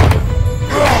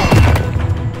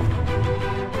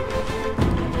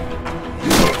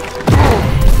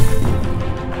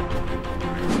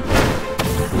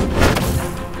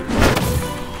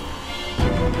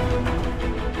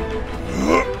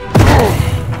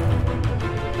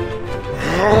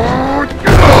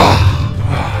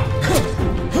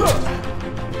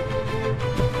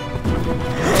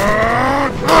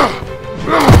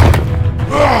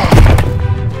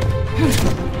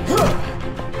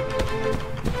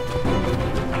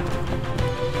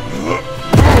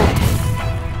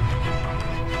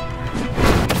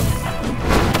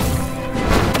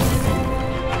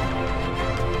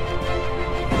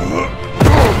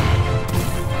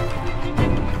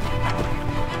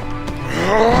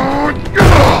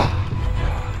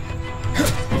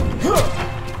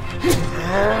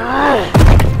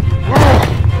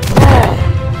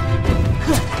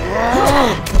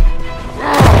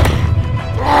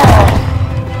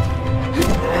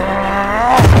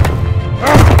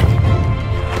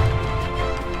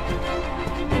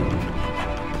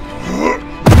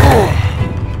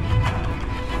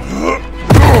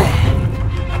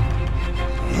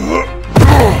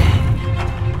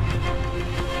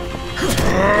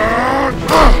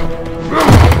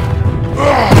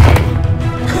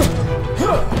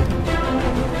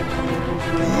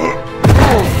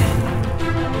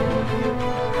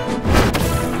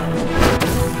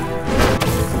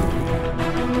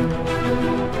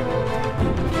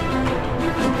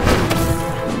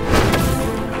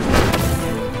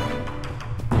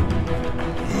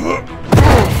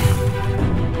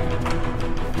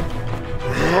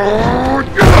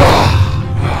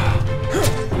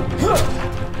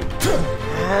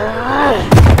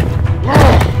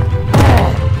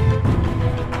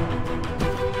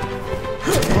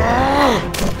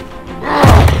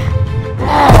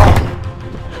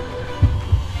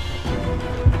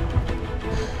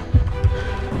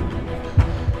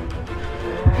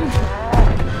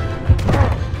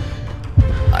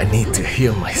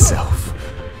 heal myself.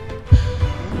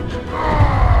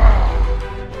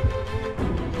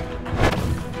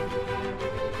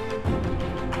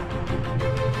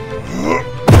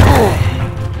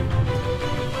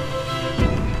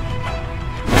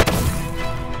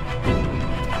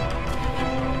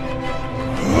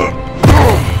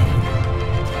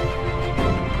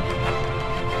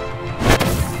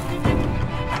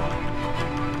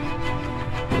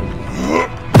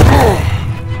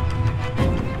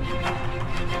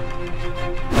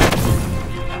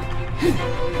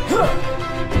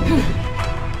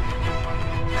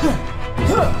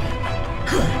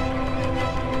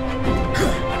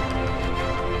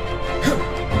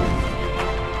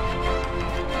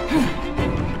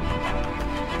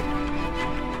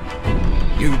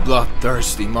 You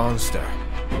bloodthirsty monster.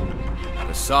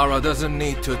 The Sara doesn't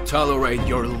need to tolerate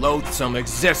your loathsome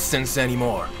existence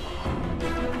anymore.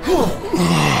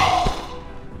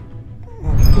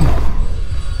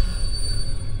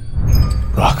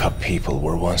 Raka people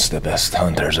were once the best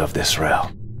hunters of this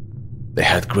realm. They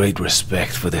had great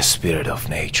respect for the spirit of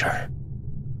nature.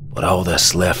 But all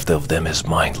that's left of them is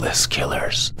mindless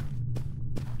killers.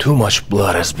 Too much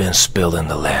blood has been spilled in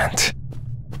the land.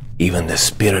 Even the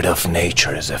spirit of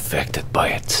nature is affected by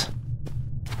it.